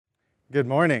Good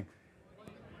morning.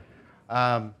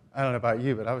 I don't know about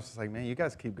you, but I was just like, man, you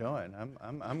guys keep going.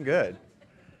 I'm good.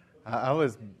 I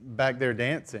was back there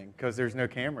dancing because there's no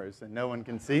cameras and no one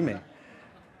can see me.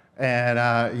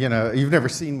 And, you've never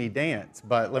seen me dance,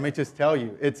 but let me just tell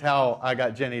you, it's how I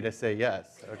got Jenny to say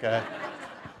yes, okay?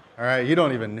 All right, you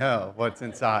don't even know what's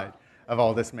inside of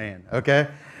all this man, okay?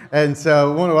 And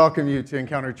so I want to welcome you to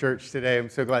Encounter Church today. I'm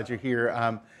so glad you're here.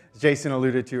 As Jason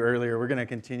alluded to earlier, we're going to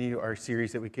continue our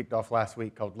series that we kicked off last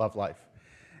week called Love Life.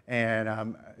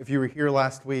 And if you were here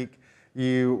last week,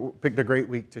 you picked a great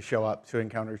week to show up to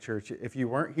Encounter Church. If you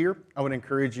weren't here, I would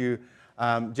encourage you.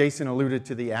 Jason alluded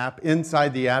to the app.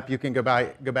 Inside the app, you can go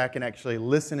back and actually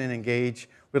listen and engage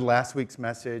with last week's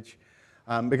message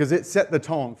because it set the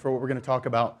tone for what we're going to talk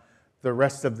about the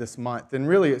rest of this month. And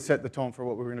really, it set the tone for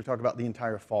what we're going to talk about the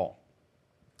entire fall.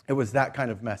 It was that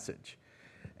kind of message.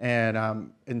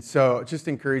 And so just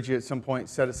encourage you at some point,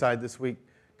 set aside this week,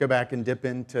 go back and dip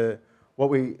into what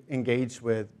we engaged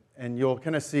with, and you'll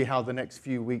kind of see how the next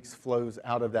few weeks flows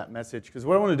out of that message. Because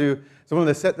what I want to do is I wanted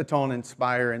to set the tone,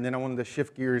 inspire, and then I wanted to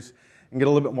shift gears and get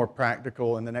a little bit more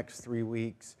practical in the next 3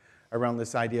 weeks around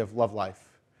this idea of love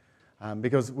life.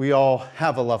 Because we all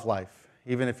have a love life,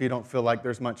 even if you don't feel like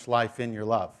there's much life in your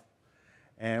love.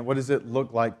 And what does it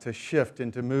look like to shift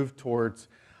and to move towards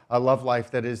a love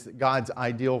life that is God's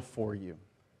ideal for you?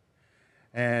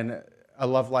 And a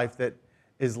love life that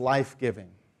is life-giving.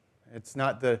 It's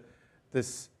not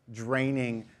this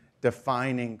draining,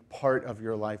 defining part of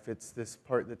your life. It's this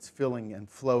part that's filling and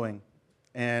flowing.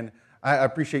 And I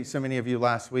appreciate so many of you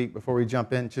last week, before we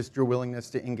jump in, just your willingness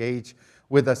to engage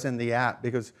with us in the app,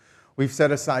 because we've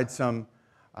set aside some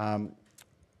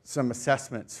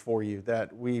assessments for you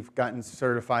that we've gotten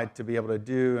certified to be able to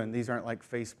do. And these aren't like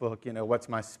Facebook, what's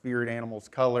my spirit animal's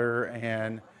color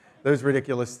and those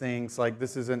ridiculous things. Like,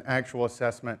 this is an actual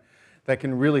assessment that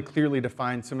can really clearly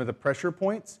define some of the pressure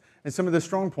points and some of the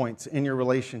strong points in your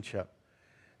relationship.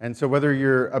 And so whether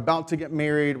you're about to get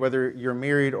married, whether you're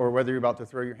married, or whether you're about to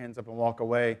throw your hands up and walk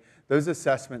away, those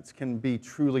assessments can be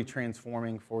truly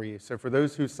transforming for you. So for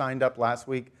those who signed up last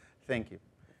week, thank you.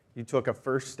 You took a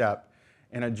first step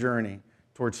in a journey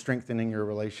towards strengthening your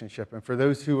relationship. And for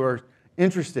those who are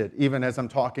interested, even as I'm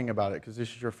talking about it, because this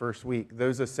is your first week,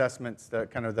 those assessments,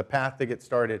 the path to get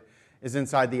started is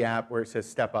inside the app where it says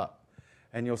Step Up.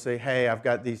 And you'll say, hey, I've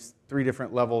got these 3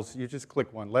 different levels. You just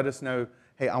click one. Let us know,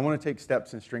 hey, I want to take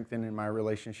steps in strengthening my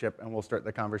relationship, and we'll start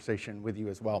the conversation with you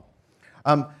as well.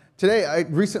 Today, I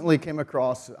recently came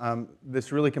across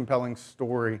this really compelling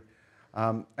story.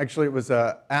 Actually, it was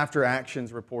an After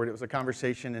Actions report. It was a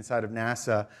conversation inside of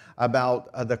NASA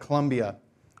about the Columbia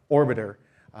orbiter,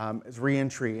 its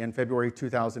reentry in February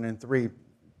 2003.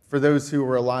 For those who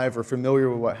were alive or familiar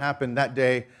with what happened that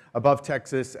day above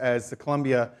Texas as the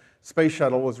Columbia Space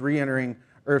Shuttle was re-entering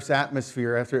Earth's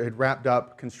atmosphere after it had wrapped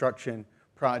up construction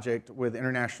project with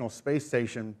International Space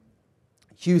Station,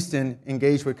 Houston,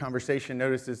 engaged with conversation,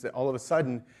 notices that all of a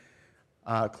sudden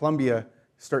Columbia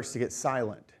starts to get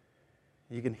silent.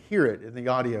 You can hear it in the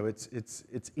audio.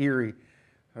 It's eerie.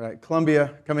 All right,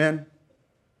 Columbia, come in.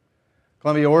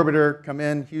 Columbia orbiter, come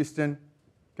in. Houston,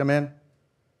 come in.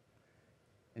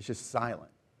 It's just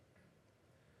silent.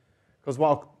 Because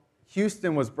while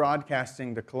Houston was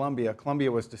broadcasting to Columbia,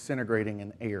 Columbia was disintegrating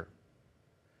in air.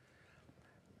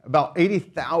 About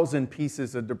 80,000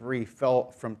 pieces of debris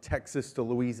fell from Texas to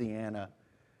Louisiana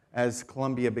as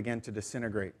Columbia began to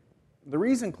disintegrate. The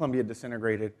reason Columbia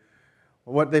disintegrated,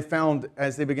 what they found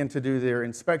as they began to do their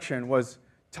inspection, was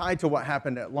tied to what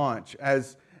happened at launch.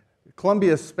 As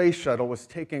Columbia's space shuttle was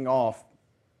taking off,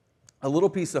 a little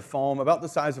piece of foam about the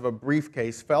size of a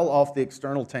briefcase fell off the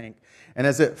external tank, and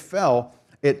as it fell,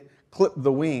 it clipped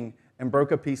the wing and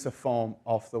broke a piece of foam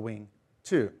off the wing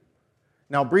too.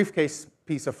 Now, a briefcase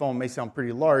piece of foam may sound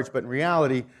pretty large, but in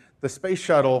reality, the space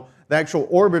shuttle, the actual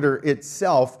orbiter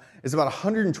itself, is about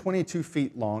 122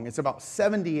 feet long. It's about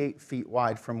 78 feet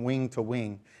wide from wing to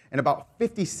wing, and about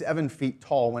 57 feet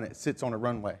tall when it sits on a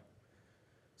runway.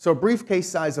 So a briefcase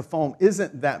size of foam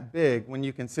isn't that big when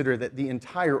you consider that the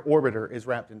entire orbiter is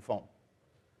wrapped in foam.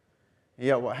 And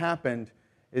yet what happened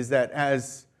is that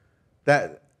as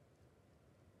that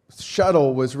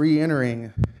shuttle was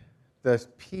re-entering, the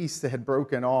piece that had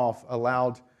broken off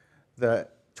allowed the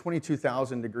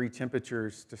 22,000 degree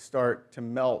temperatures to start to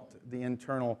melt the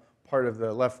internal part of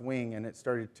the left wing, and it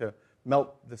started to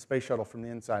melt the space shuttle from the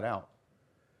inside out.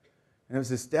 And it was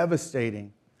this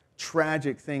devastating,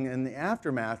 tragic thing. In the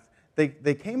aftermath,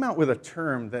 they came out with a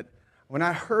term that when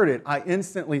I heard it, I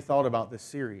instantly thought about this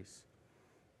series.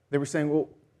 They were saying, well,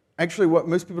 actually what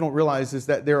most people don't realize is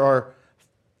that there are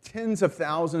tens of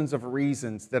thousands of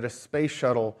reasons that a space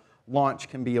shuttle launch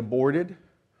can be aborted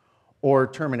or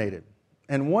terminated.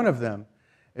 And one of them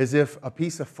is if a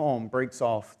piece of foam breaks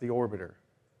off the orbiter.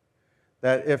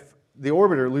 That if the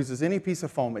orbiter loses any piece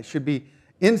of foam, it should be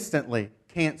instantly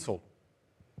canceled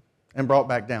and brought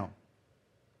back down.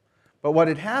 But what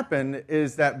had happened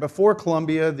is that before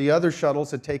Columbia, the other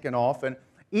shuttles had taken off, and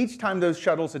each time those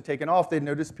shuttles had taken off, they'd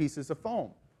noticed pieces of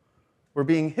foam were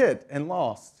being hit and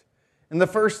lost. And the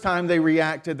first time they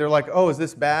reacted, they're like, oh, is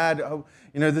this bad? Oh,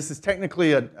 this is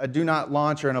technically a do not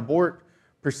launch or an abort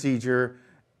procedure,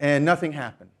 and nothing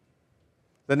happened.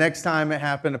 The next time it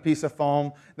happened, a piece of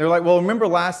foam, they're like, well, remember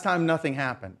last time nothing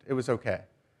happened. It was okay.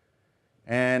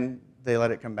 And they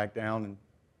let it come back down and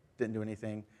didn't do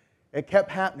anything. It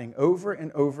kept happening over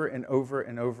and over and over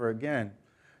and over again.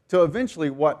 So eventually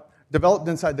what developed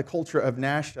inside the culture of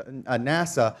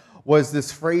NASA was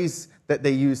this phrase that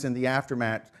they used in the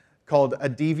aftermath called a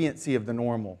deviancy of the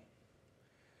normal.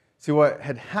 See, what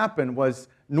had happened was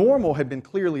normal had been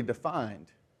clearly defined.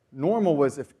 Normal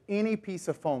was if any piece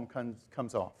of foam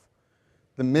comes off,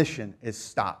 the mission is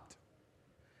stopped.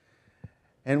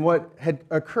 And what had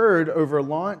occurred over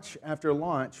launch after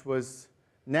launch was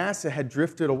NASA had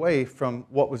drifted away from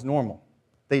what was normal.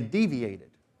 They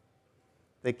deviated.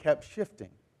 They kept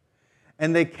shifting.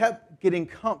 And they kept getting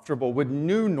comfortable with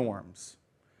new norms.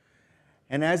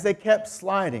 And as they kept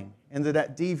sliding into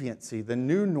that deviancy, the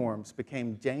new norms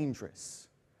became dangerous.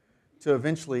 So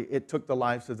eventually, it took the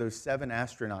lives of those 7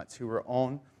 astronauts who were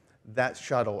on that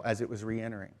shuttle as it was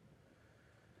re-entering.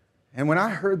 And when I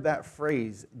heard that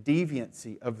phrase,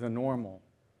 deviancy of the normal,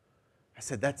 I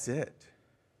said, that's it.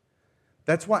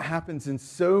 That's what happens in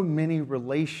so many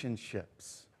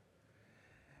relationships.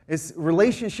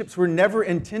 Relationships were never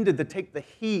intended to take the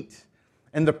heat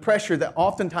and the pressure that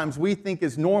oftentimes we think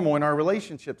is normal in our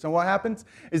relationships. And what happens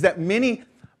is that many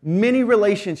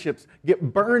relationships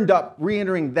get burned up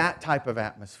re-entering that type of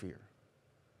atmosphere.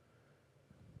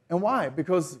 And why?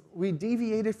 Because we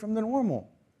deviated from the normal.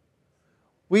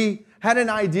 We had an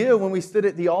idea when we stood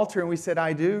at the altar and we said,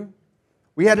 I do.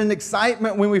 We had an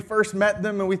excitement when we first met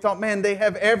them and we thought, man, they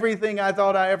have everything I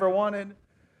thought I ever wanted.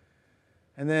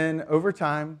 And then over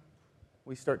time,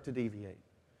 we start to deviate.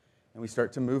 And we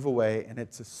start to move away, and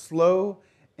it's a slow,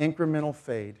 incremental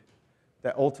fade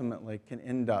that ultimately can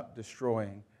end up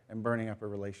destroying and burning up a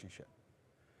relationship.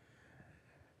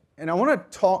 And I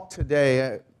want to talk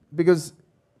today, because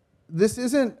this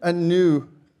isn't a new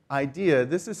idea.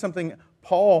 This is something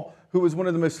Paul, who was one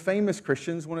of the most famous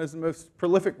Christians, one of the most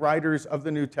prolific writers of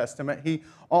the New Testament, he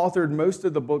authored most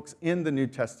of the books in the New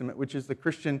Testament, which is the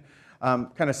Christian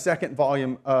kind of second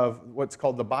volume of what's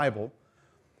called the Bible.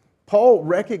 Paul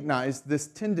recognized this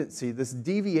tendency, this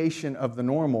deviation of the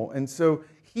normal, and so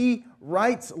he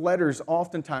writes letters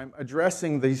oftentimes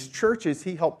addressing these churches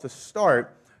he helped to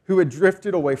start who had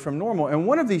drifted away from normal. And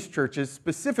one of these churches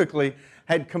specifically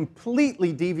had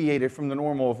completely deviated from the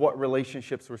normal of what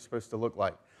relationships were supposed to look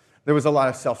like. There was a lot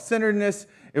of self-centeredness.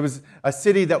 It was a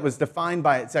city that was defined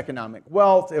by its economic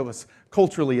wealth. It was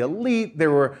culturally elite.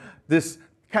 There were this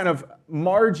kind of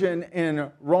margin in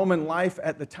Roman life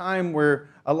at the time where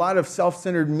a lot of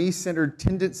self-centered, me-centered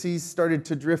tendencies started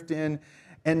to drift in.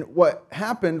 And what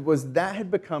happened was that had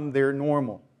become their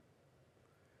normal.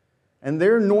 And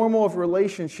their normal of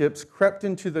relationships crept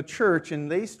into the church, and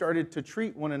they started to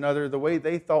treat one another the way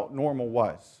they thought normal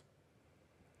was.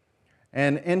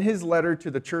 And in his letter to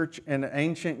the church in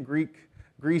ancient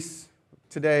Greece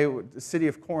today, the city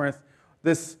of Corinth,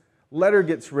 this letter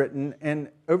gets written, and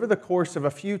over the course of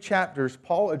a few chapters,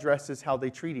 Paul addresses how they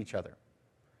treat each other.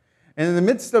 And in the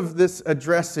midst of this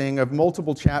addressing of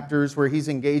multiple chapters where he's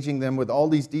engaging them with all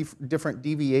these different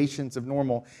deviations of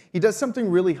normal, he does something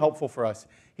really helpful for us.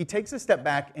 He takes a step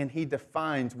back and he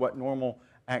defines what normal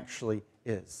actually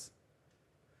is.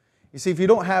 You see, if you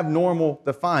don't have normal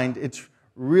defined, it's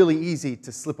really easy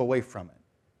to slip away from it.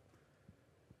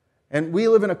 And we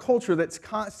live in a culture that's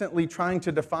constantly trying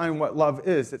to define what love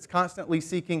is. It's constantly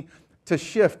seeking to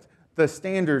shift the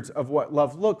standards of what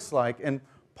love looks like. And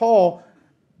Paul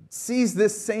sees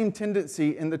this same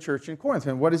tendency in the church in Corinth.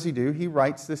 And what does he do? He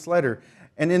writes this letter.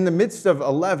 And in the midst of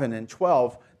 11 and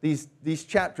 12, these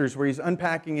chapters where he's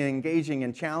unpacking and engaging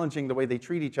and challenging the way they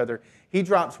treat each other, he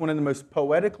drops one of the most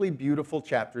poetically beautiful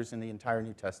chapters in the entire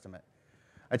New Testament.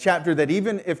 A chapter that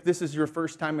even if this is your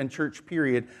first time in church,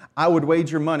 period, I would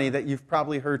wager money that you've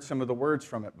probably heard some of the words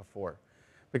from it before.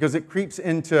 Because it creeps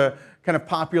into kind of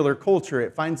popular culture.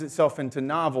 It finds itself into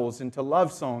novels, into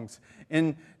love songs,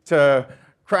 into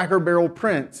Cracker Barrel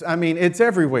prints. I mean, it's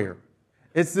everywhere.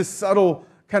 It's this subtle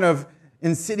kind of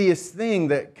insidious thing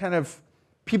that kind of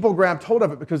people grabbed hold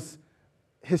of it because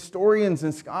historians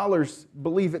and scholars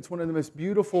believe it's one of the most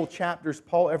beautiful chapters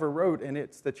Paul ever wrote, and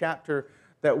it's the chapter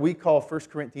that we call 1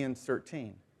 Corinthians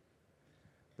 13,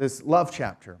 this love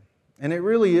chapter. And it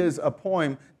really is a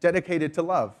poem dedicated to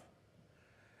love.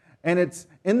 And it's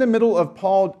in the middle of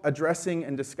Paul addressing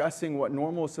and discussing what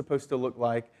normal is supposed to look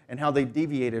like and how they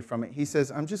deviated from it. He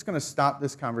says, I'm just going to stop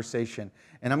this conversation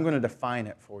and I'm going to define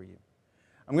it for you.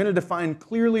 I'm going to define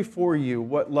clearly for you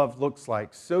what love looks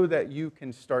like so that you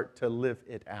can start to live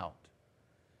it out.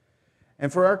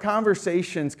 And for our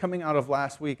conversations coming out of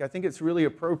last week, I think it's really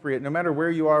appropriate, no matter where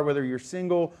you are, whether you're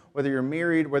single, whether you're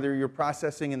married, whether you're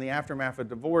processing in the aftermath of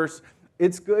divorce,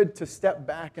 it's good to step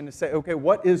back and to say, okay,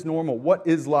 what is normal? What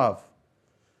is love?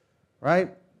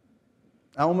 Right?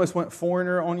 I almost went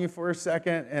foreigner on you for a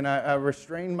second, and I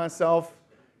restrained myself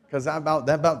because I want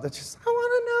to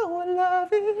know what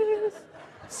love is.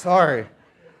 Sorry.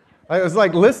 I was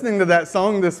like listening to that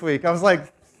song this week. I was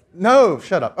like, no,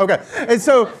 shut up. Okay. And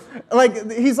so,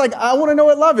 he's like, I want to know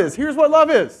what love is. Here's what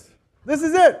love is. This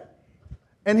is it.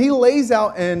 And he lays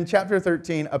out in chapter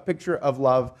 13 a picture of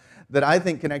love that I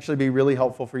think can actually be really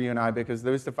helpful for you and I, because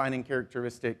those defining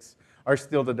characteristics are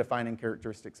still the defining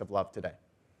characteristics of love today.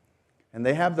 And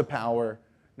they have the power,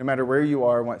 no matter where you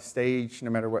are, what stage,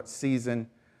 no matter what season,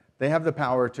 they have the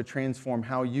power to transform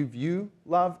how you view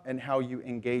love and how you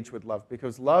engage with love.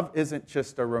 Because love isn't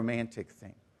just a romantic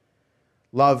thing.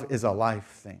 Love is a life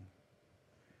thing.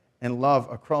 And love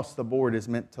across the board is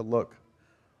meant to look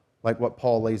like what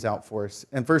Paul lays out for us.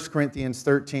 In 1 Corinthians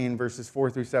 13, verses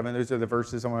 4 through 7, those are the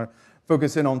verses I want to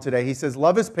focus in on today. He says,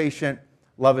 love is patient,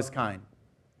 love is kind.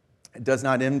 It does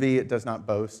not envy, it does not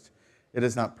boast, it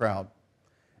is not proud.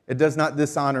 It does not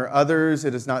dishonor others,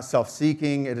 it is not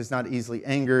self-seeking, it is not easily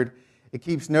angered. It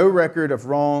keeps no record of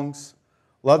wrongs.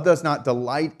 Love does not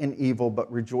delight in evil, but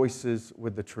rejoices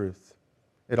with the truth.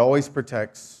 It always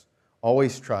protects,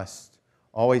 always trusts,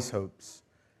 always hopes,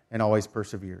 and always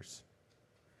perseveres.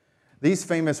 These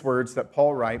famous words that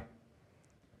Paul writes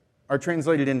are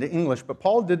translated into English, but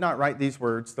Paul did not write these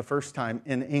words the first time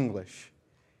in English.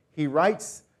 He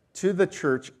writes to the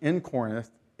church in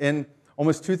Corinth in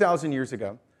almost 2,000 years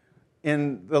ago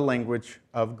in the language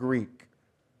of Greek,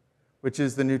 which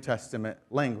is the New Testament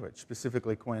language,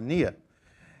 specifically Koinonia.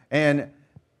 And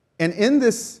in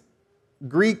this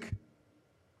Greek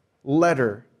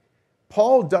letter,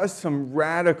 Paul does some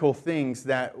radical things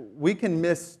that we can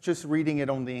miss just reading it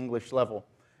on the English level.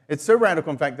 It's so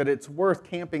radical, in fact, that it's worth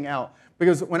camping out.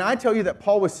 Because when I tell you that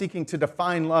Paul was seeking to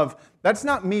define love, that's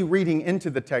not me reading into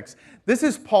the text. This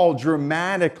is Paul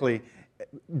dramatically,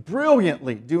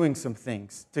 brilliantly doing some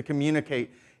things to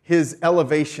communicate his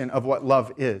elevation of what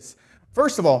love is.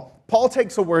 First of all, Paul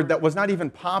takes a word that was not even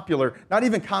popular, not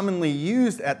even commonly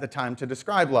used at the time to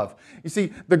describe love. You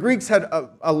see, the Greeks had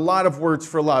a lot of words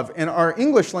for love. In our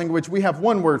English language, we have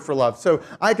one word for love. So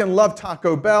I can love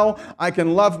Taco Bell, I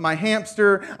can love my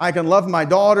hamster, I can love my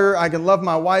daughter, I can love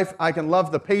my wife, I can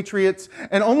love the Patriots,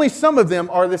 and only some of them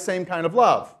are the same kind of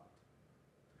love.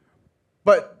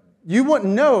 But you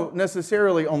wouldn't know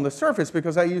necessarily on the surface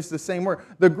because I use the same word.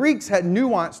 The Greeks had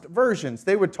nuanced versions.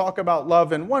 They would talk about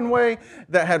love in one way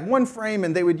that had one frame,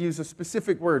 and they would use a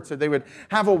specific word. So they would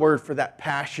have a word for that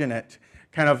passionate,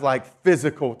 kind of like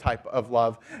physical type of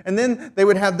love. And then they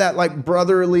would have that like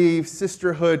brotherly,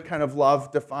 sisterhood kind of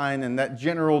love defined, and that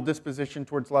general disposition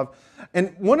towards love.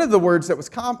 And one of the words that was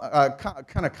kind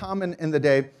of common in the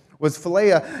day was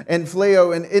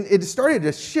phileo, and it started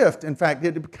to shift. In fact,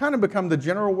 it had kind of become the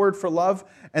general word for love,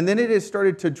 and then it has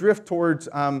started to drift towards,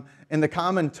 in the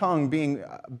common tongue,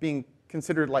 being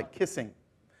considered like kissing.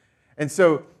 And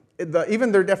so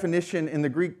even their definition in the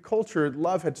Greek culture,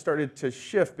 love had started to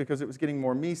shift because it was getting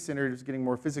more me-centered, it was getting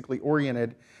more physically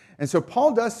oriented. And so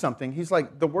Paul does something. He's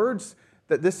like, the words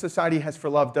that this society has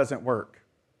for love doesn't work.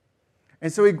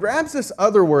 And so he grabs this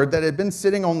other word that had been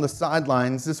sitting on the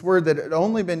sidelines, this word that had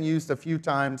only been used a few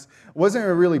times. It wasn't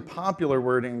a really popular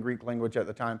word in Greek language at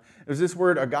the time. It was this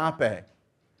word agape.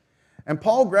 And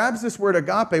Paul grabs this word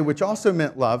agape, which also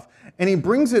meant love, and he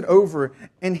brings it over,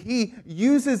 and he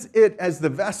uses it as the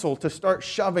vessel to start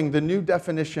shoving the new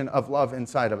definition of love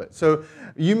inside of it. So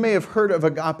you may have heard of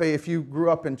agape if you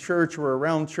grew up in church or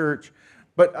around church,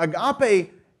 but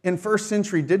agape in first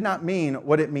century did not mean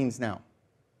what it means now.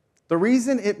 The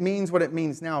reason it means what it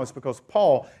means now is because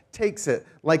Paul takes it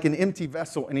like an empty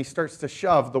vessel and he starts to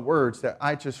shove the words that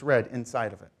I just read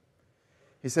inside of it.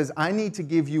 He says, I need to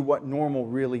give you what normal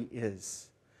really is.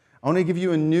 I want to give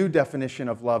you a new definition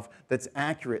of love that's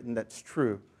accurate and that's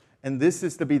true. And this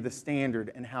is to be the standard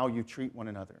in how you treat one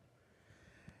another.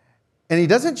 And he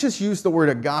doesn't just use the word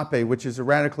agape, which is a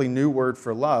radically new word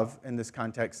for love in this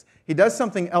context. He does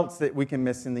something else that we can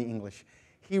miss in the English.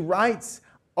 He writes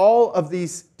all of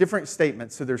these different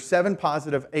statements. So there's 7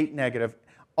 positive, 8 negative.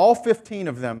 All 15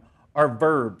 of them are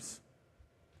verbs.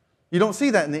 You don't see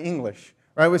that in the English,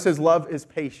 right? Where it says love is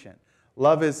patient,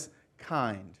 love is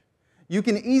kind. You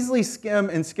can easily skim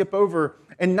and skip over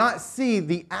and not see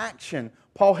the action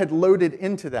Paul had loaded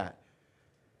into that.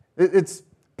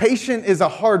 Patient is a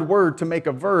hard word to make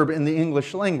a verb in the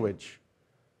English language,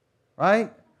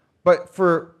 right? But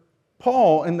for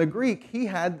Paul in the Greek, he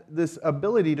had this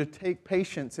ability to take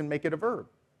patience and make it a verb.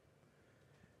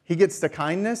 He gets to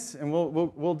kindness, and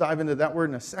we'll dive into that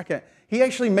word in a second. He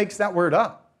actually makes that word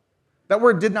up. That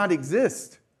word did not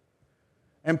exist.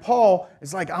 And Paul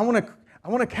is like, I want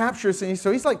to capture this. And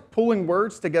so he's like pulling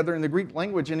words together in the Greek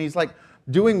language, and he's like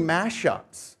doing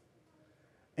mashups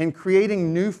and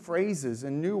creating new phrases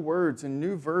and new words and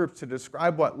new verbs to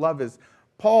describe what love is.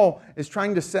 Paul is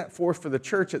trying to set forth for the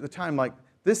church at the time, like,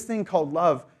 this thing called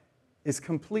love is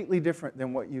completely different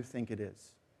than what you think it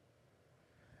is.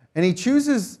 And he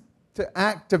chooses to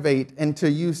activate and to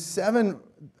use 7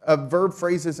 verb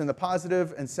phrases in the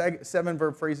positive and 7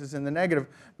 verb phrases in the negative,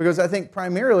 because I think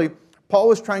primarily Paul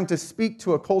was trying to speak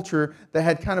to a culture that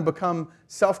had kind of become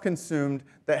self-consumed,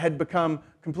 that had become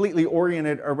completely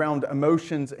oriented around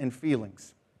emotions and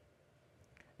feelings.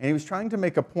 And he was trying to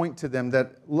make a point to them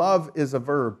that love is a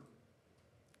verb.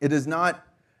 It is not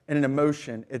an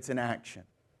emotion, it's an action.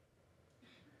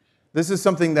 This is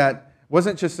something that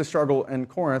wasn't just a struggle in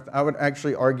Corinth. I would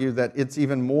actually argue that it's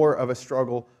even more of a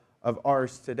struggle of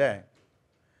ours today.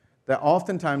 That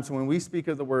oftentimes when we speak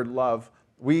of the word love,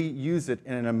 we use it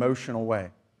in an emotional way.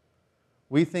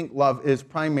 We think love is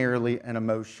primarily an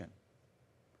emotion.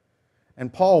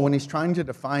 And Paul, when he's trying to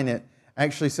define it,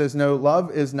 actually says, no,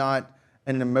 love is not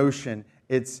an emotion,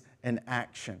 it's an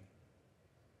action.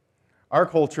 Our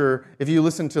culture, if you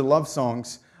listen to love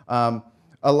songs, a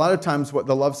lot of times what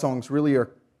the love songs really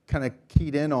are kind of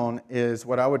keyed in on is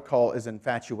what I would call is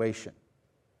infatuation.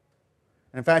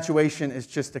 Infatuation is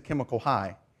just a chemical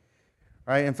high,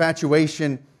 right?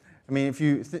 Infatuation, I mean, if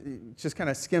you just kind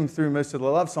of skim through most of the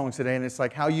love songs today, and it's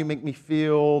like how you make me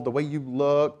feel, the way you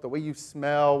look, the way you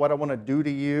smell, what I want to do to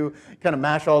you, kind of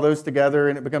mash all those together,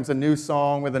 and it becomes a new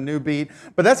song with a new beat.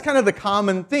 But that's kind of the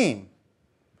common theme.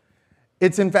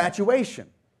 It's infatuation.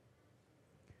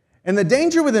 And the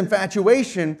danger with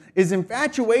infatuation is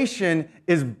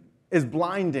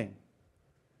blinding.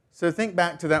 So think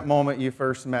back to that moment you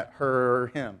first met her or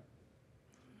him,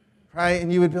 right?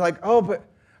 And you would be like, oh,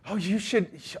 you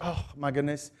should, oh my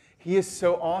goodness, he is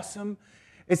so awesome.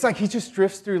 It's like he just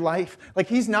drifts through life. Like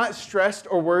he's not stressed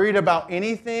or worried about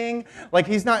anything. Like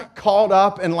he's not caught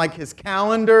up in like his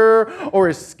calendar or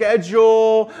his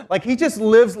schedule. Like he just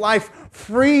lives life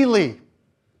freely.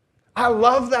 I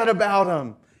love that about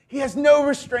him. He has no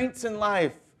restraints in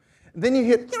life. Then you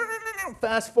hit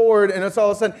fast forward, and it's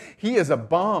all of a sudden, he is a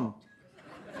bum.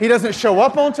 He doesn't show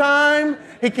up on time.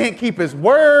 He can't keep his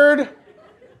word.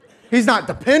 He's not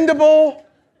dependable.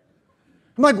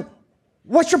 I'm like,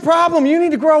 what's your problem? You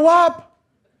need to grow up.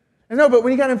 And no, but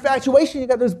when you got infatuation, you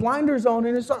got those blinders on,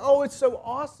 and it's like, oh, it's so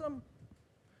awesome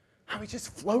how he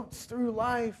just floats through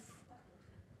life.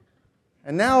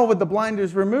 And now with the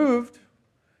blinders removed,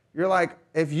 you're like,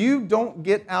 if you don't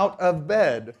get out of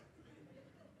bed,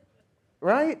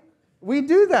 right? We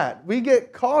do that. We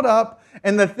get caught up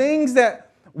in the things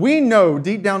that we know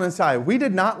deep down inside we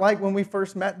did not like when we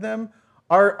first met them.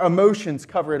 Our emotions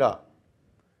cover it up.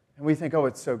 And we think, oh,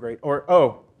 it's so great. Or,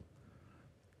 oh,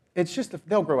 it's just,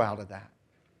 they'll grow out of that.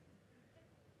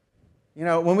 You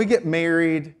know, when we get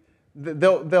married,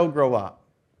 they'll grow up.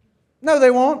 No,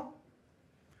 they won't.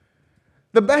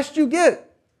 The best you get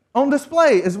on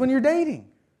display is when you're dating.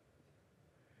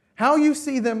 How you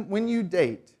see them when you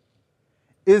date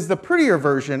is the prettier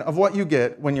version of what you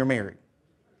get when you're married.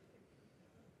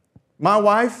 My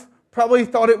wife probably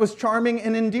thought it was charming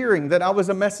and endearing that I was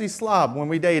a messy slob when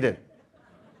we dated.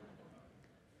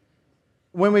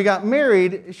 When we got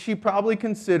married, she probably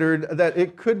considered that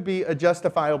it could be a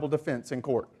justifiable defense in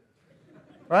court.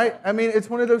 Right? I mean, it's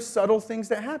one of those subtle things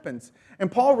that happens.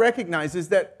 And Paul recognizes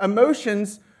that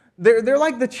emotions, they're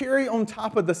like the cherry on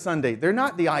top of the sundae. They're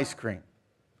not the ice cream.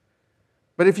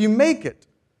 But if you make it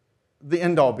the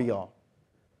end-all, be-all,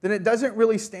 then it doesn't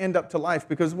really stand up to life,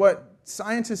 because what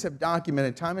scientists have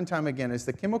documented time and time again is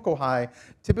the chemical high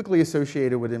typically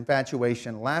associated with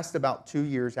infatuation lasts about 2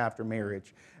 years after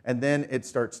marriage, and then it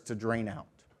starts to drain out.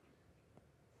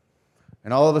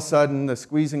 And all of a sudden, the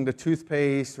squeezing the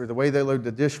toothpaste or the way they load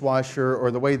the dishwasher or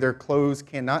the way their clothes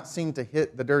cannot seem to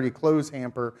hit the dirty clothes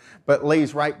hamper, but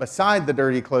lays right beside the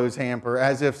dirty clothes hamper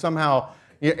as if somehow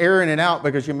you're airing it out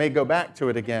because you may go back to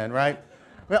it again, right?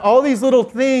 All these little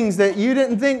things that you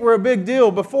didn't think were a big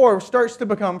deal before starts to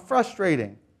become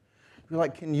frustrating. You're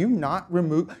like, can you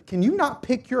not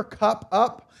pick your cup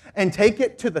up and take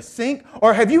it to the sink?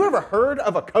 Or have you ever heard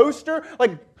of a coaster?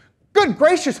 Like, good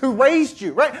gracious, who raised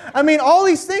you, right? I mean, all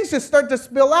these things just start to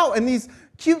spill out, and these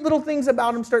cute little things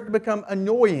about them start to become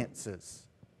annoyances.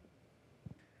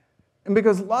 And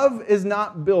because love is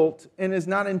not built and is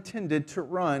not intended to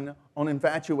run on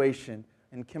infatuation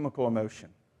and chemical emotion.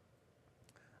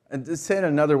 And to say it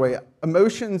another way,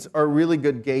 emotions are really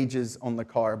good gauges on the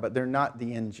car, but they're not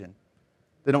the engine.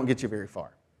 They don't get you very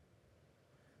far.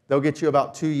 They'll get you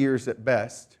about 2 years at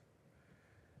best,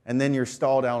 and then you're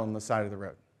stalled out on the side of the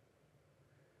road.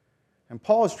 And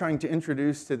Paul is trying to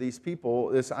introduce to these people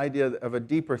this idea of a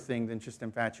deeper thing than just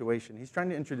infatuation. He's trying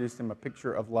to introduce them a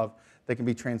picture of love that can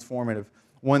be transformative,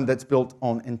 one that's built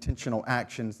on intentional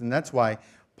actions. And that's why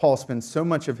Paul spends so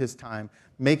much of his time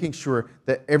making sure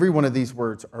that every one of these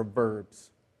words are verbs.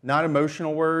 Not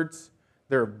emotional words,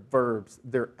 they're verbs,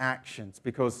 they're actions.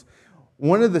 Because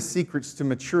one of the secrets to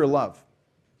mature love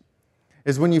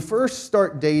is when you first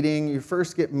start dating, you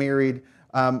first get married,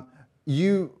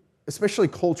 especially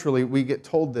culturally, we get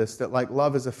told this, that like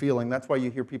love is a feeling. That's why you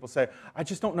hear people say, I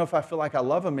just don't know if I feel like I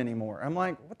love him anymore. I'm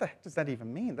like, what the heck does that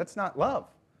even mean? That's not love.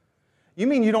 You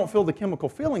mean you don't feel the chemical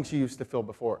feelings you used to feel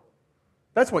before.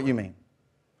 That's what you mean.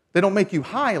 They don't make you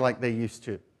high like they used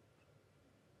to.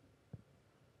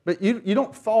 But you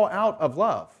don't fall out of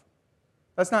love.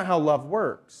 That's not how love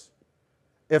works.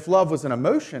 If love was an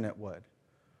emotion, it would.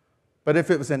 But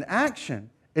if it was an action,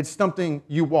 it's something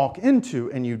you walk into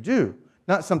and you do,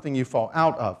 not something you fall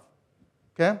out of.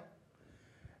 Okay?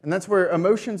 And that's where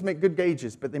emotions make good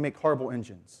gauges, but they make horrible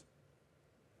engines.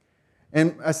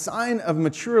 And a sign of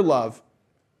mature love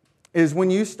is when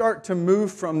you start to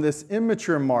move from this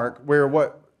immature mark, where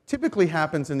what typically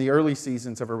happens in the early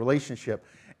seasons of a relationship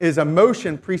is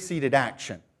emotion preceded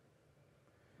action.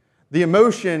 The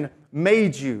emotion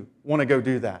made you want to go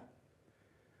do that.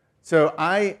 So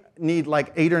I need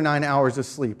like 8 or 9 hours of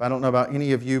sleep. I don't know about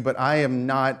any of you, but I am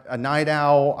not a night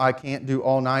owl. I can't do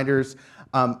all-nighters.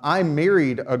 I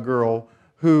married a girl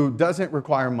who doesn't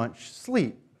require much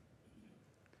sleep.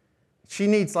 She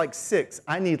needs like 6.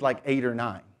 I need like 8 or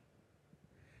 9.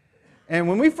 And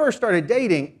when we first started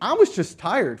dating, I was just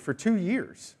tired for 2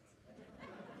 years.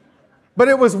 But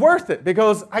it was worth it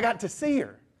because I got to see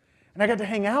her, and I got to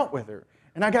hang out with her,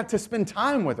 and I got to spend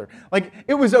time with her. Like,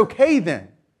 it was okay then.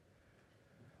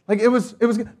 Like, it was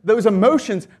those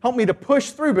emotions helped me to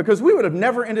push through, because we would have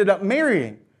never ended up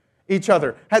marrying each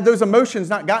other had those emotions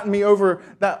not gotten me over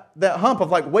that hump of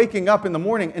like waking up in the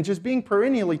morning and just being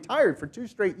perennially tired for 2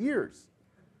 straight years.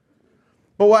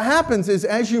 But what happens is,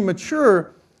 as you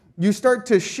mature, you start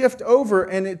to shift over,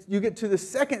 and you get to the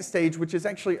second stage, which is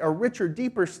actually a richer,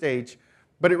 deeper stage,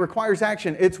 but it requires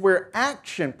action. It's where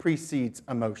action precedes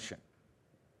emotion.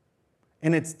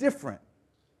 And it's different.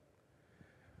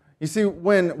 You see,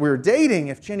 when we're dating,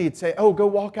 if Jenny would say, oh, go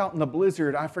walk out in the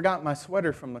blizzard, I forgot my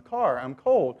sweater from the car, I'm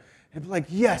cold, it'd be like,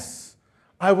 yes,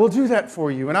 I will do that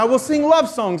for you, and I will sing love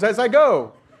songs as I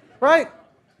go, right?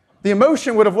 The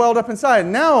emotion would have welled up inside.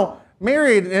 Now,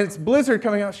 married, and it's blizzard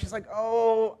coming out, she's like,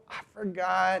 oh, I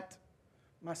forgot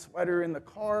my sweater in the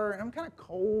car, and I'm kind of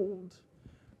cold.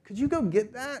 Could you go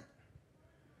get that?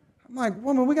 I'm like,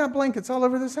 woman, we got blankets all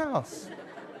over this house.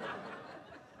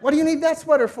 What do you need that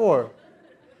sweater for?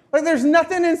 Like, there's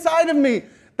nothing inside of me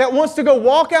that wants to go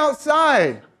walk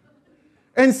outside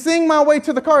and sing my way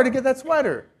to the car to get that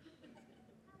sweater.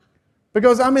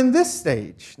 Because I'm in this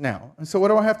stage now. And so what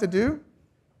do I have to do?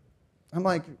 I'm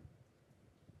like,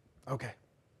 okay.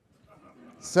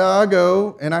 So I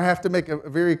go, and I have to make a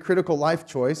very critical life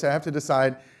choice. I have to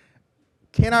decide,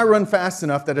 can I run fast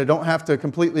enough that I don't have to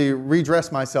completely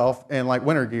redress myself in like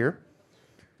winter gear?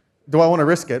 Do I want to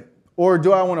risk it? Or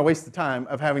do I want to waste the time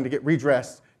of having to get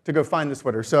redressed to go find the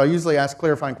sweater? So I usually ask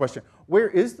clarifying question, where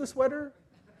is the sweater?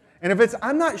 And if it's,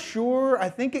 I'm not sure, I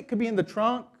think it could be in the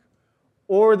trunk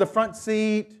or the front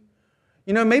seat.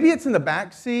 You know, maybe it's in the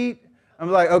back seat.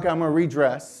 I'm like, okay, I'm going to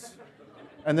redress,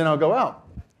 and then I'll go out.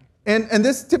 And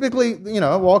this typically, you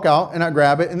know, I walk out and I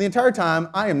grab it, and the entire time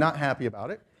I am not happy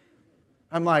about it.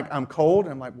 I'm like, I'm cold.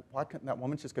 I'm like, why couldn't that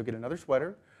woman just go get another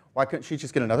sweater? Why couldn't she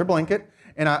just get another blanket?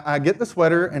 And I get the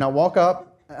sweater, and I walk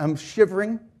up. I'm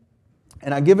shivering,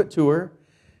 and I give it to her.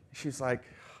 She's like,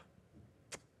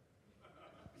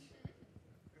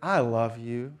 I love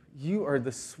you. You are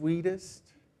the sweetest,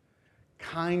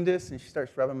 kindest, and she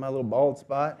starts rubbing my little bald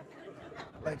spot.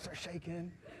 My legs are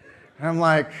shaking. And I'm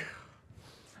like,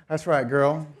 that's right,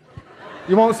 girl.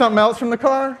 You want something else from the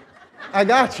car? I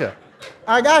got you.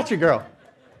 I got you, girl.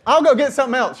 I'll go get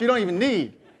something else you don't even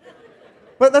need.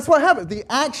 But that's what happens. The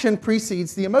action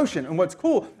precedes the emotion. And what's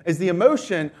cool is the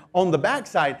emotion on the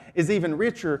backside is even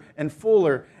richer and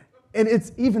fuller, and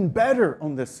it's even better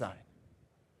on this side.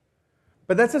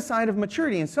 But that's a sign of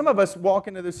maturity. And some of us walk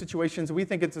into those situations and we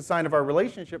think it's a sign of our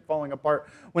relationship falling apart,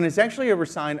 when it's actually a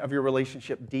sign of your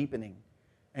relationship deepening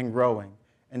and growing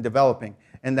and developing,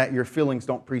 and that your feelings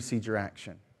don't precede your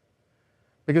action.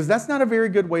 Because that's not a very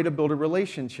good way to build a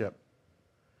relationship.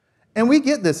 And we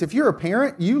get this. If you're a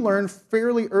parent, you learn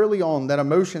fairly early on that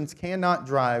emotions cannot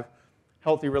drive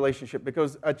healthy relationship,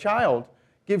 because a child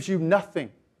gives you nothing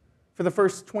for the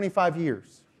first 25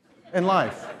 years in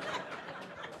life.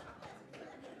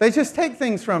 They just take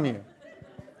things from you.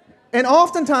 And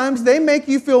oftentimes, they make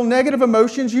you feel negative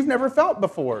emotions you've never felt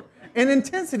before, in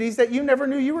intensities that you never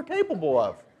knew you were capable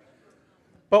of.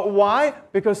 But why?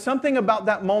 Because something about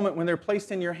that moment when they're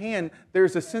placed in your hand,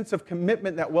 there's a sense of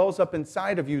commitment that wells up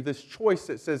inside of you, this choice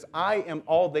that says, I am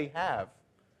all they have.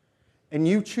 And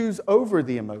you choose over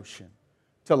the emotion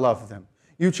to love them.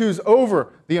 You choose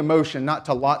over the emotion not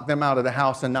to lock them out of the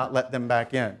house and not let them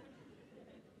back in.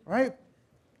 Right?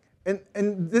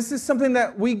 And this is something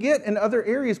that we get in other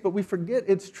areas, but we forget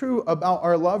it's true about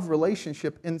our love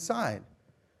relationship inside.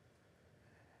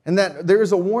 And that there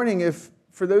is a warning, if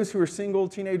for those who are single,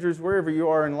 teenagers, wherever you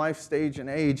are in life stage and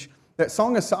age, that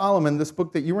Song of Solomon, this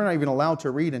book that you were not even allowed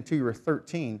to read until you were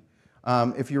 13,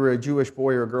 if you were a Jewish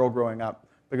boy or girl growing up,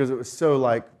 because it was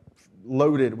so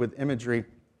loaded with imagery,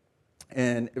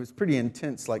 and it was pretty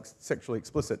intense, like sexually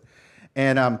explicit.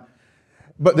 And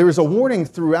but there was a warning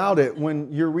throughout it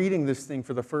when you're reading this thing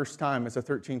for the first time as a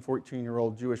 13,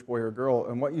 14-year-old Jewish boy or girl,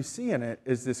 and what you see in it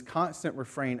is this constant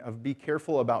refrain of be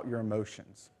careful about your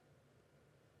emotions,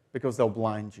 because they'll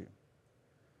blind you.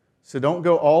 So don't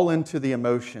go all into the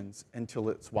emotions until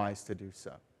it's wise to do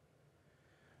so.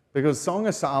 Because Song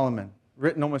of Solomon,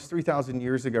 written almost 3,000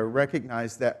 years ago,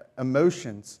 recognized that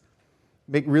emotions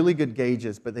make really good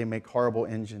gauges, but they make horrible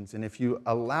engines. And if you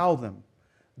allow them,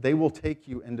 they will take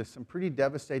you into some pretty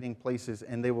devastating places,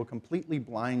 and they will completely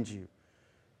blind you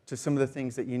to some of the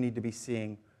things that you need to be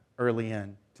seeing early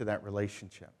in to that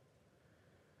relationship.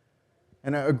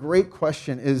 And a great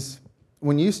question is,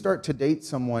 when you start to date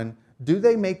someone, do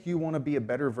they make you want to be a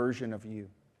better version of you?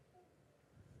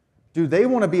 Do they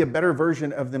want to be a better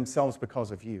version of themselves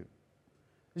because of you?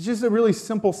 It's just a really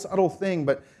simple, subtle thing,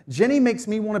 but Jenny makes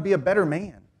me want to be a better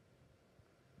man.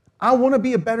 I want to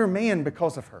be a better man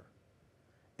because of her.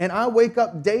 And I wake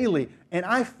up daily, and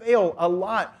I fail a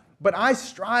lot, but I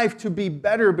strive to be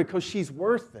better because she's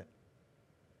worth it.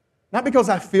 Not because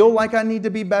I feel like I need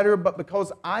to be better, but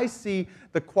because I see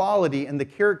the quality and the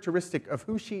characteristic of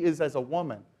who she is as a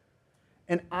woman.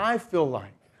 And I feel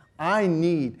like I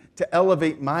need to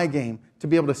elevate my game to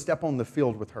be able to step on the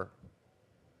field with her.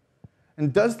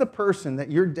 And does the person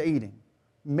that you're dating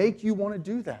make you want to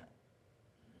do that?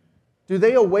 Do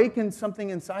they awaken something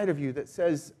inside of you that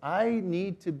says, I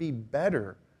need to be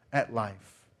better at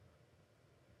life?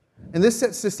 And this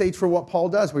sets the stage for what Paul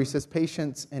does, where he says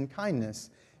patience and kindness.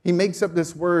 He makes up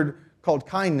this word called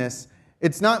kindness.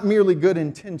 It's not merely good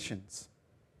intentions.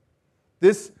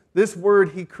 This word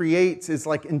he creates is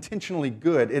like intentionally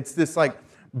good. It's this like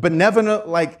benevolent,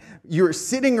 like you're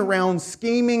sitting around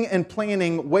scheming and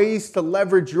planning ways to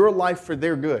leverage your life for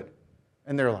their good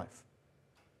and their life.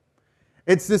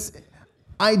 It's this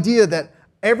idea that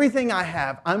everything I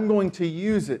have, I'm going to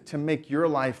use it to make your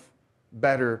life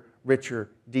better,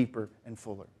 richer, deeper, and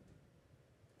fuller.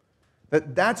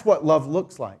 That's what love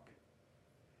looks like.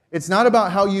 It's not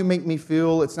about how you make me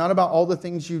feel. It's not about all the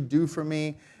things you do for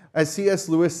me. As C.S.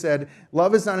 Lewis said,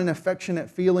 love is not an affectionate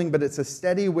feeling, but it's a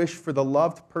steady wish for the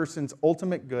loved person's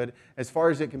ultimate good as far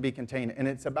as it can be contained. And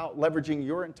it's about leveraging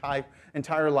your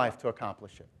entire life to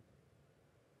accomplish it.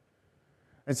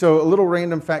 And so a little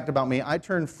random fact about me, I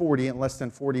turned 40 in less than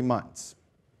 40 months.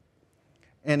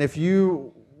 And if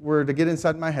you were to get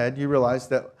inside my head, you realize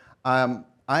that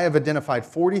I have identified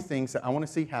 40 things that I want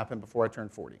to see happen before I turn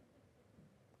 40.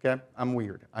 Okay? I'm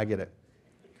weird. I get it.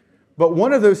 But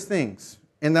one of those things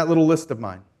in that little list of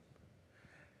mine,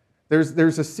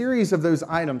 there's a series of those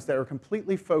items that are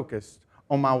completely focused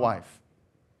on my wife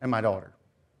and my daughter.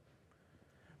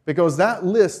 Because that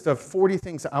list of 40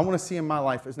 things that I want to see in my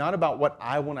life is not about what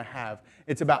I want to have.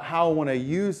 It's about how I want to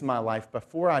use my life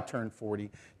before I turn 40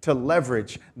 to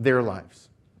leverage their lives.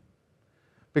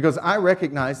 Because I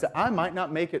recognize that I might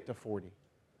not make it to 40.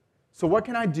 So what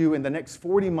can I do in the next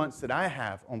 40 months that I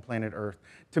have on planet Earth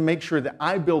to make sure that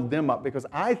I build them up? Because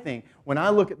I think when I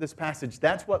look at this passage,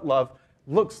 that's what love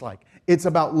looks like. It's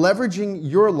about leveraging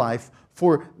your life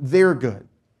for their good.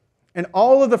 And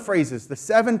all of the phrases, the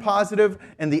 7 positive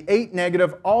and the 8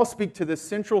 negative, all speak to this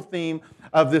central theme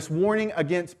of this warning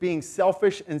against being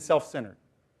selfish and self-centered.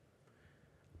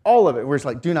 All of it, where it's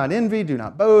like, do not envy, do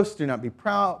not boast, do not be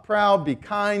proud, be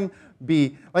kind,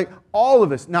 be like all of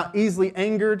this, not easily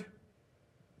angered.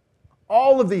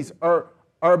 All of these are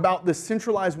about this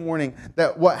centralized warning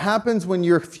that what happens when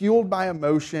you're fueled by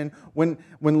emotion, when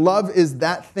love is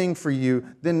that thing for you,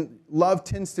 then love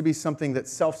tends to be something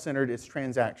that's self-centered, it's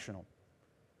transactional.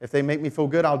 If they make me feel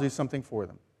good, I'll do something for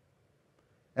them.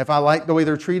 If I like the way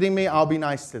they're treating me, I'll be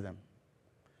nice to them.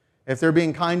 If they're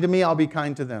being kind to me, I'll be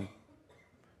kind to them.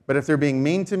 But if they're being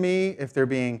mean to me, if they're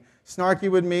being snarky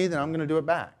with me, then I'm going to do it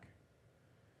back.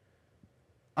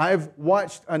 I've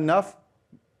watched enough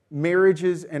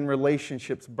marriages and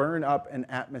relationships burn up in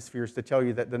atmospheres to tell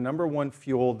you that the number one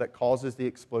fuel that causes the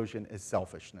explosion is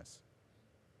selfishness.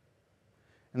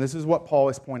 And this is what Paul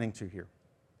is pointing to here.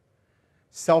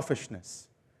 Selfishness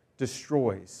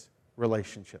destroys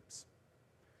relationships.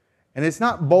 And it's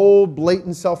not bold,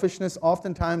 blatant selfishness.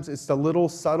 Oftentimes it's the little,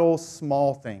 subtle,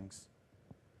 small things.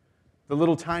 The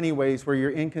little tiny ways where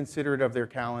you're inconsiderate of their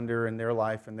calendar and their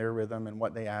life and their rhythm and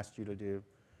what they asked you to do.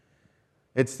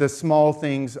 It's the small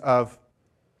things of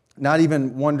not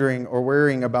even wondering or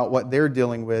worrying about what they're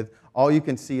dealing with. All you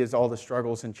can see is all the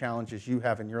struggles and challenges you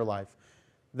have in your life.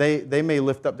 They may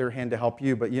lift up their hand to help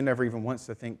you, but you never even once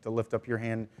to think to lift up your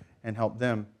hand and help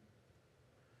them.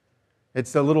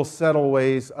 It's the little subtle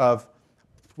ways of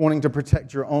wanting to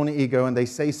protect your own ego, and they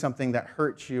say something that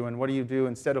hurts you, and what do?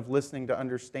 Instead of listening to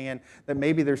understand that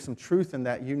maybe there's some truth in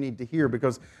that you need to hear,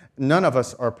 because none of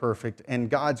us are perfect, and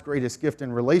God's greatest gift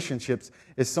in relationships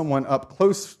is someone up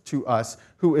close to us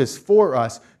who is for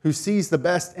us, who sees the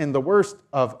best and the worst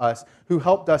of us, who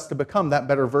helped us to become that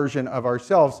better version of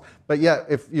ourselves. But yet,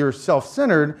 if you're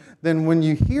self-centered, then when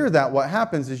you hear that, what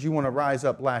happens is you want to rise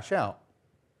up, lash out.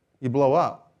 You blow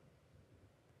up.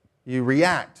 You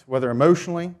react, whether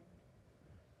emotionally,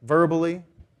 verbally.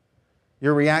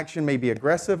 Your reaction may be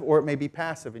aggressive or it may be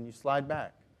passive, and you slide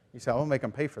back. You say, I'll make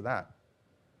them pay for that.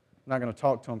 I'm not going to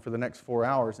talk to them for the next 4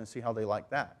 hours and see how they like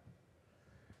that.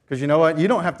 Because you know what? You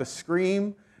don't have to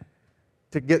scream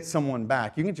to get someone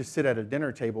back. You can just sit at a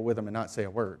dinner table with them and not say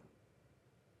a word.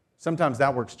 Sometimes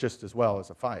that works just as well as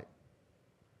a fight.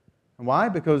 And why?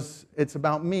 Because it's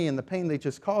about me and the pain they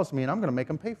just caused me, and I'm going to make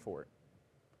them pay for it.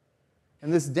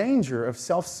 And this danger of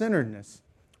self-centeredness,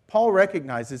 Paul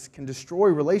recognizes can destroy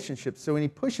relationships. So when he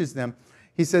pushes them,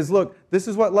 he says, look, this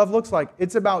is what love looks like.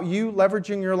 It's about you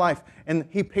leveraging your life. And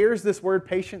he pairs this word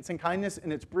patience and kindness,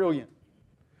 and it's brilliant.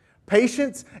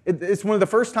 Patience, it's one of the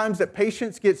first times that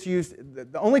patience gets used.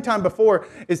 The only time before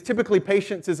is typically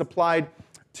patience is applied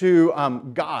to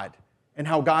God and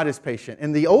how God is patient.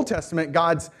 In the Old Testament,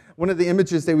 one of the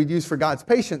images they would use for God's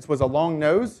patience was a long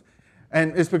nose.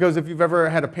 And it's because if you've ever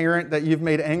had a parent that you've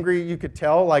made angry, you could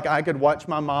tell. Like I could watch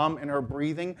my mom and her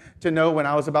breathing to know when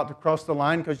I was about to cross the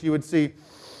line, because you would see.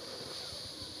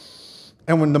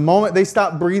 And when the moment they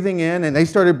stopped breathing in and they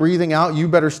started breathing out, you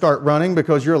better start running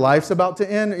because your life's about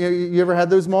to end. You ever had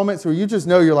those moments where you just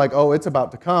know you're like, oh, it's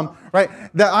about to come, right?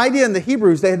 The idea in the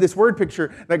Hebrews, they had this word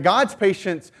picture that God's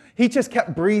patience, he just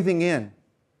kept breathing in.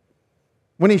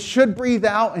 When he should breathe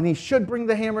out and he should bring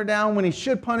the hammer down, when he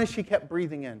should punish, he kept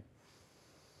breathing in.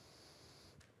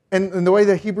 And the way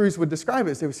the Hebrews would describe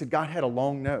it is they would say God had a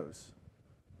long nose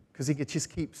because he could just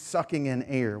keep sucking in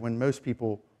air when most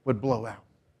people would blow out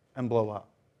and blow up.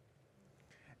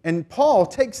 And Paul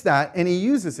takes that and he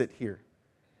uses it here.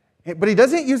 But he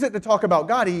doesn't use it to talk about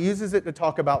God. He uses it to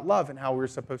talk about love and how we're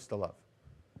supposed to love.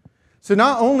 So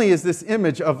not only is this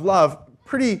image of love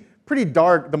pretty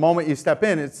dark the moment you step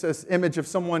in, it's this image of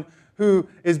someone who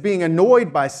is being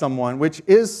annoyed by someone, which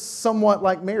is somewhat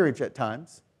like marriage at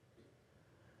times.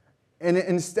 And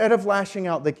instead of lashing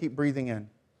out, they keep breathing in.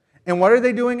 And what are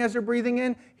they doing as they're breathing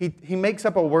in? He makes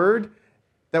up a word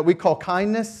that we call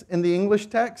kindness in the English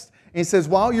text. And he says,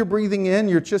 while you're breathing in,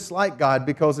 you're just like God,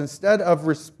 because instead of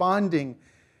responding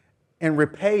and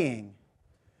repaying,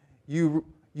 you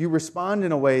respond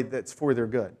in a way that's for their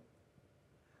good.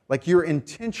 Like you're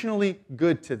intentionally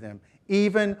good to them,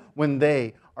 even when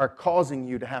they are causing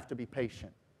you to have to be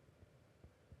patient.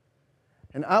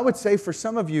 And I would say for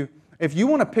some of you, if you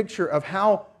want a picture of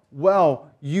how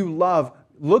well you love,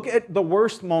 look at the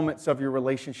worst moments of your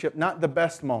relationship, not the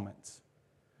best moments.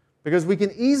 Because we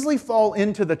can easily fall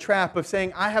into the trap of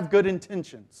saying, I have good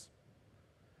intentions.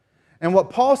 And what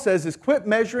Paul says is quit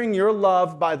measuring your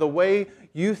love by the way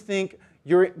you think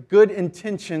your good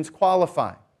intentions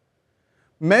qualify.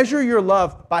 Measure your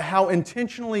love by how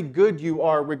intentionally good you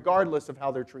are, regardless of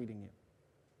how they're treating you.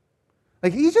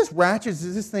 Like, he just ratchets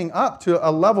this thing up to a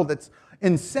level that's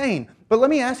insane. But let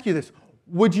me ask you this.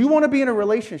 Would you want to be in a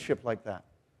relationship like that?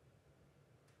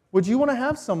 Would you want to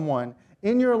have someone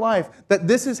in your life that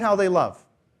this is how they love?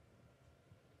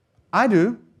 I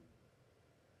do.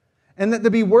 And that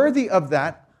to be worthy of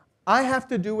that, I have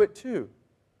to do it too.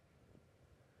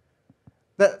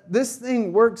 That this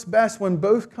thing works best when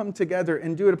both come together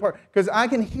and do it apart. Because I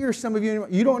can hear some of you,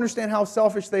 you don't understand how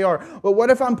selfish they are. But what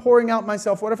if I'm pouring out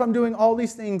myself? What if I'm doing all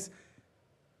these things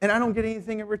and I don't get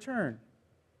anything in return?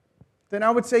 Then I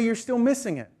would say you're still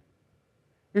missing it.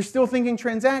 You're still thinking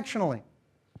transactionally.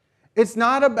 It's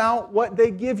not about what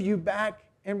they give you back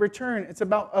in return. It's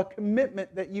about a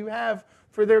commitment that you have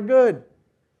for their good.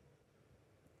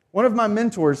 One of my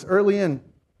mentors early in,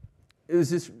 it was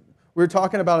this. We were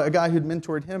talking about a guy who'd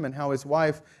mentored him and how his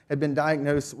wife had been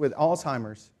diagnosed with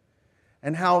Alzheimer's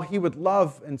and how he would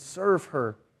love and serve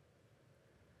her.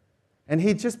 And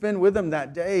he'd just been with him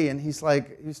that day, and he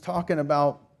was talking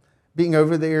about being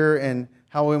over there and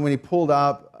how when he pulled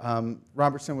up,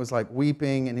 Robertson was like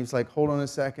weeping, and he was like, hold on a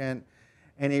second.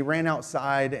 And he ran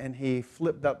outside and he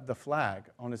flipped up the flag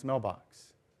on his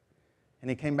mailbox. And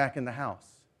he came back in the house.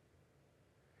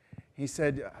 He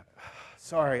said,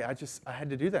 sorry, I had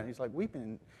to do that. And he's like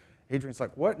weeping. Adrian's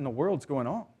like, what in the world's going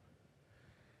on?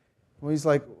 Well, he's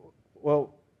like,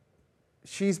 well,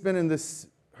 she's been in this,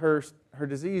 her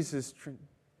disease has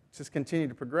just continued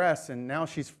to progress, and now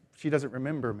she doesn't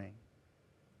remember me.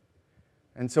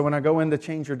 And so when I go in to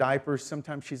change her diapers,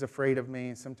 sometimes she's afraid of me,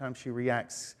 and sometimes she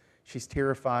reacts, she's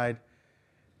terrified.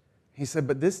 He said,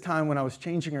 but this time when I was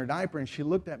changing her diaper and she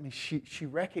looked at me, she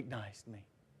recognized me.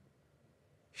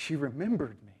 She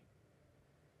remembered me.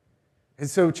 And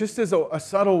so just as a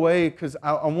subtle way, because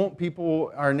I want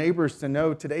people, our neighbors, to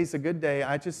know today's a good day,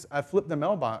 I flipped the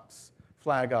mailbox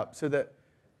flag up so that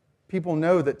people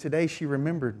know that today she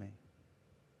remembered me.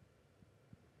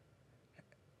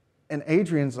 And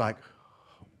Adrian's like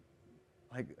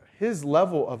his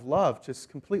level of love just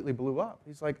completely blew up.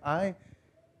 He's like, I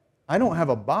don't have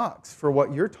a box for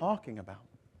what you're talking about.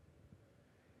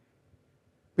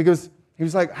 Because he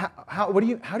was like, how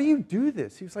do you do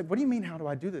this? He was like, what do you mean, how do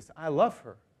I do this? I love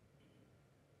her.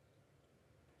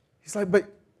 He's like, but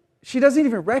she doesn't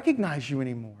even recognize you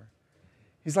anymore.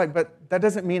 He's like, but that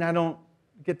doesn't mean I don't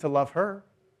get to love her.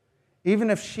 Even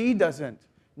if she doesn't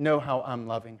know how I'm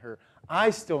loving her, I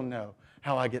still know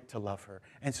how I get to love her.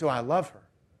 And so I love her.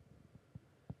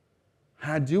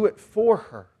 I do it for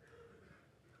her.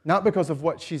 Not because of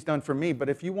what she's done for me, but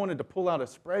if you wanted to pull out a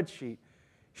spreadsheet,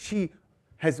 she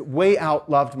has way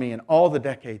outloved me in all the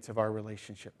decades of our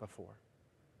relationship before.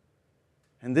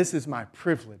 And this is my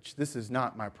privilege. This is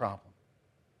not my problem.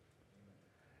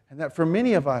 And that for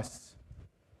many of us,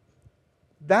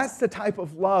 that's the type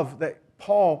of love that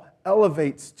Paul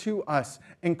elevates to us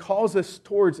and calls us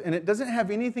towards. And it doesn't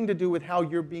have anything to do with how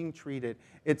you're being treated.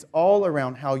 It's all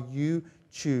around how you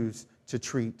choose to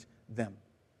treat them.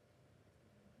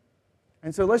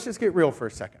 And so let's just get real for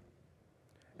a second.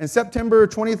 In September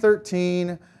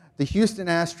 2013, the Houston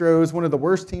Astros, one of the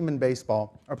worst teams in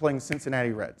baseball, are playing Cincinnati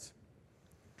Reds.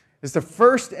 It's the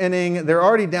first inning. They're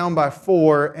already down by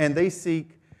 4, and they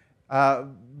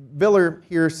Viller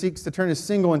here seeks to turn his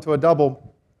single into a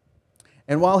double.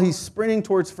 And while he's sprinting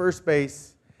towards first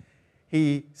base,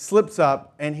 he slips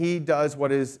up, and he does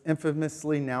what is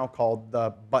infamously now called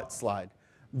the butt slide.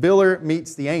 Viller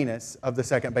meets the anus of the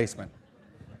second baseman.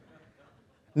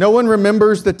 No one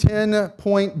remembers the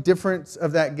 10-point difference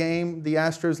of that game the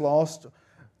Astros lost.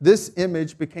 This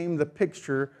image became the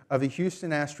picture of the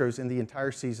Houston Astros in the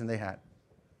entire season they had,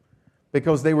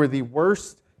 because they were the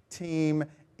worst team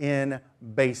in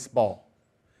baseball.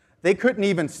 They couldn't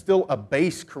even steal a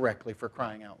base correctly, for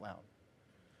crying out loud.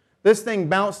 This thing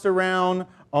bounced around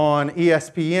on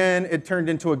ESPN. It turned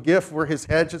into a GIF where his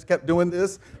head just kept doing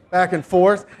this back and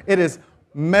forth. It is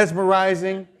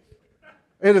mesmerizing.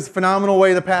 It is a phenomenal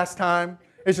way to pass time.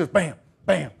 It's just bam,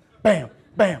 bam, bam,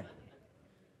 bam.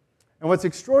 And what's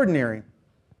extraordinary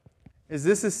is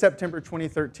this is September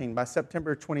 2013. By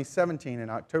September 2017 and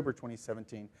October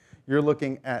 2017, you're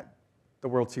looking at the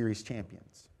World Series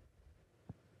champions.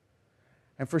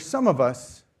 And for some of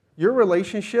us, your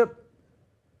relationship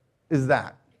is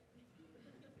that.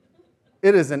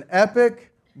 It is an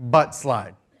epic butt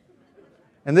slide.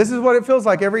 And this is what it feels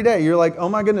like every day. You're like, oh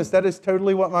my goodness, that is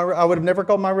totally what I would have never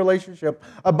called my relationship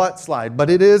a butt slide. But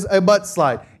it is a butt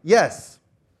slide. Yes.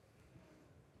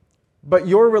 But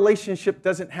your relationship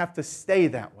doesn't have to stay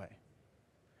that way.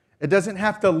 It doesn't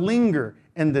have to linger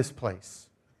in this place.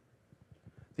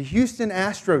 The Houston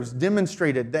Astros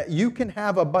demonstrated that you can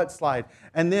have a butt slide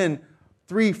and then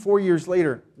 3-4 years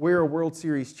later wear a World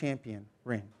Series champion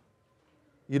ring.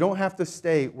 You don't have to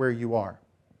stay where you are.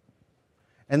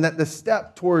 And that the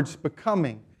step towards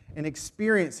becoming and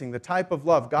experiencing the type of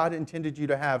love God intended you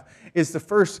to have is to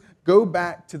first go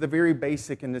back to the very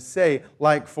basic and to say,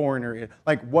 like Foreigner,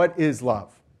 like, what is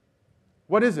love?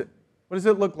 What is it? What does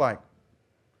it look like?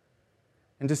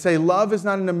 And to say love is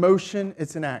not an emotion,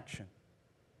 it's an action.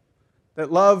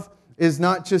 That love is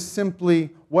not just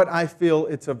simply what I feel,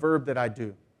 it's a verb that I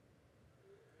do.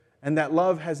 And that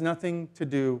love has nothing to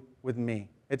do with me.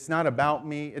 It's not about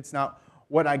me. It's not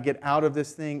what I get out of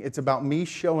this thing. It's about me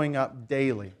showing up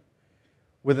daily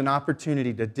with an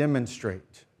opportunity to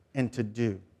demonstrate and to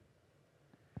do.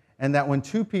 And that when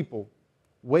two people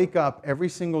wake up every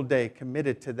single day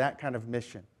committed to that kind of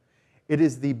mission, it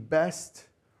is the best,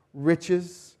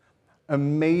 richest,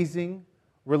 amazing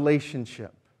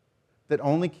relationship that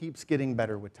only keeps getting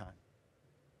better with time.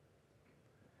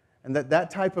 And that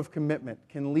type of commitment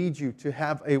can lead you to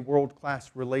have a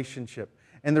world-class relationship.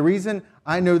 And the reason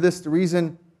I know this, the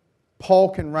reason Paul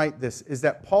can write this, is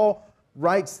that Paul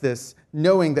writes this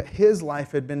knowing that his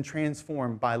life had been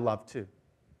transformed by love too.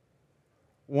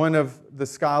 One of the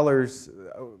scholars,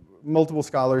 multiple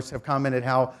scholars have commented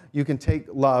how you can take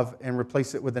love and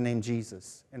replace it with the name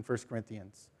Jesus in 1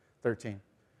 Corinthians 13.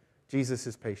 Jesus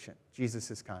is patient.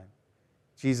 Jesus is kind.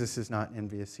 Jesus is not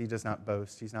envious. He does not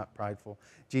boast. He's not prideful.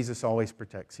 Jesus always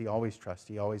protects. He always trusts.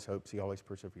 He always hopes. He always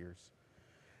perseveres.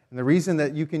 And the reason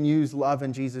that you can use love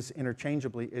and Jesus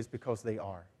interchangeably is because they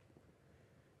are.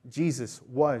 Jesus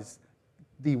was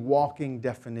the walking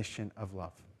definition of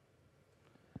love.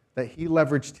 That he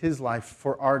leveraged his life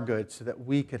for our good so that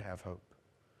we could have hope.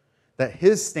 That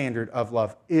his standard of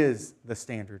love is the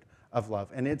standard of love.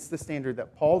 And it's the standard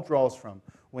that Paul draws from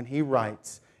when he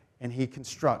writes and he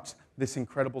constructs this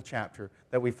incredible chapter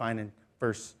that we find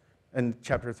in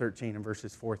chapter 13 and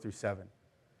verses 4 through 7.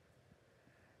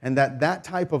 And that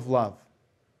type of love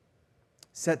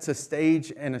sets a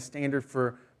stage and a standard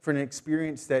for an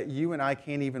experience that you and I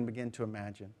can't even begin to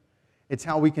imagine. It's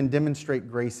how we can demonstrate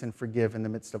grace and forgive in the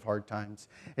midst of hard times.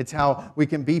 It's how we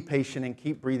can be patient and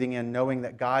keep breathing in, knowing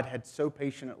that God had so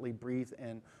patiently breathed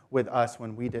in with us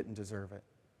when we didn't deserve it.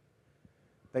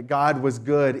 That God was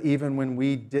good even when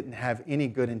we didn't have any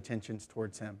good intentions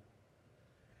towards him.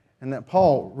 And that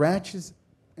Paul ratchets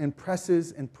and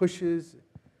presses and pushes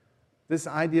this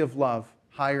idea of love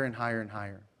higher and higher and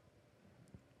higher.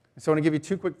 And so I want to give you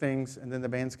two quick things, and then the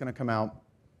band's going to come out.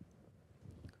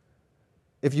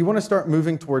 If you want to start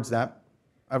moving towards that,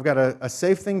 I've got a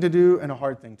safe thing to do and a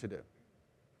hard thing to do.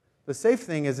 The safe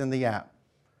thing is in the app.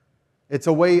 It's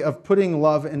a way of putting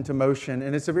love into motion,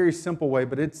 and it's a very simple way,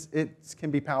 but it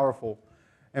can be powerful.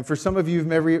 And for some of you,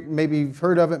 maybe you've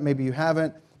heard of it, maybe you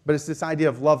haven't, but it's this idea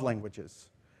of love languages,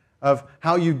 of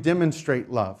how you demonstrate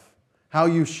love, how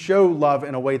you show love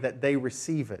in a way that they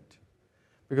receive it.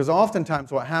 Because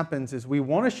oftentimes what happens is we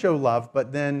want to show love,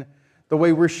 but then the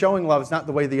way we're showing love is not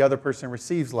the way the other person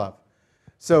receives love.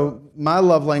 So my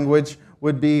love language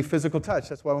would be physical touch.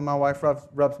 That's why when my wife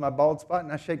rubs my bald spot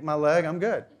and I shake my leg, I'm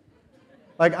good.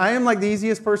 Like, I am like the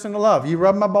easiest person to love. You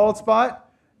rub my bald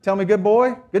spot, tell me good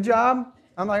boy, good job.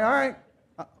 I'm like, all right,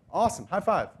 awesome, high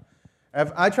five.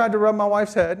 If I tried to rub my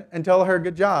wife's head and tell her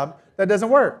good job, that doesn't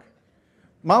work.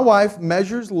 My wife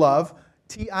measures love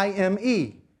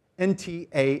T-I-M-E and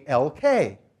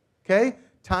T-A-L-K, okay?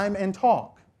 Time and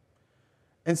talk.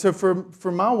 And so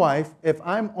for my wife, if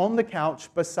I'm on the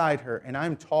couch beside her and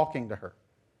I'm talking to her,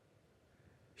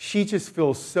 she just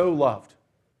feels so loved.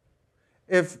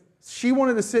 If she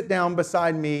wanted to sit down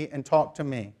beside me and talk to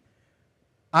me,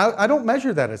 I don't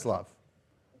measure that as love.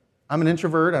 I'm an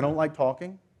introvert. I don't like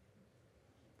talking.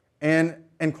 And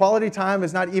quality time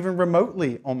is not even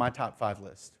remotely on my top 5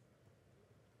 list.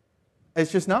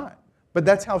 It's just not. But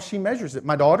that's how she measures it.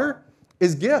 My daughter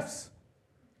is gifts.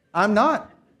 I'm not.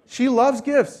 She loves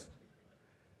gifts.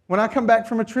 When I come back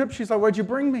from a trip, she's like, what'd you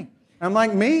bring me? I'm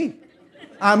like, me.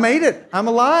 I made it. I'm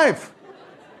alive.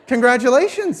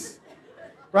 Congratulations.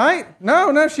 Right?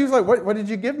 No. She was like, what did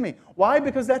you give me? Why?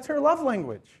 Because that's her love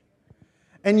language.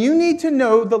 And you need to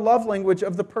know the love language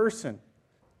of the person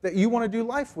that you want to do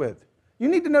life with. You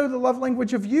need to know the love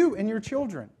language of you and your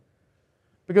children.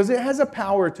 Because it has a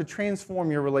power to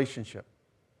transform your relationship.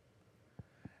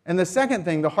 And the second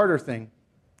thing, the harder thing,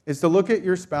 is to look at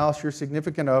your spouse, your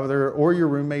significant other, or your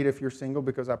roommate if you're single,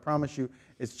 because I promise you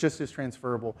it's just as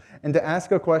transferable. And to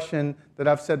ask a question that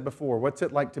I've said before, what's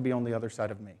it like to be on the other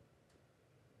side of me?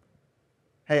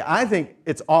 Hey, I think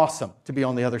it's awesome to be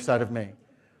on the other side of me,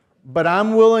 but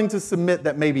I'm willing to submit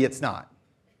that maybe it's not.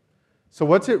 So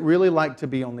what's it really like to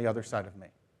be on the other side of me?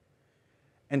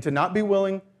 And to not be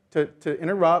willing to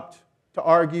interrupt, to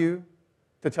argue,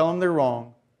 to tell them they're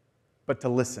wrong, but to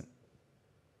listen,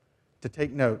 to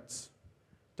take notes,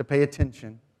 to pay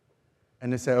attention,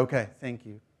 and to say, okay, thank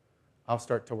you. I'll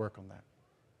start to work on that.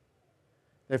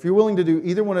 If you're willing to do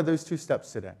either one of those two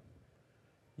steps today,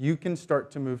 you can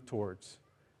start to move towards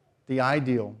the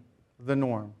ideal, the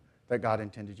norm that God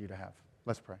intended you to have.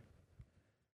 Let's pray.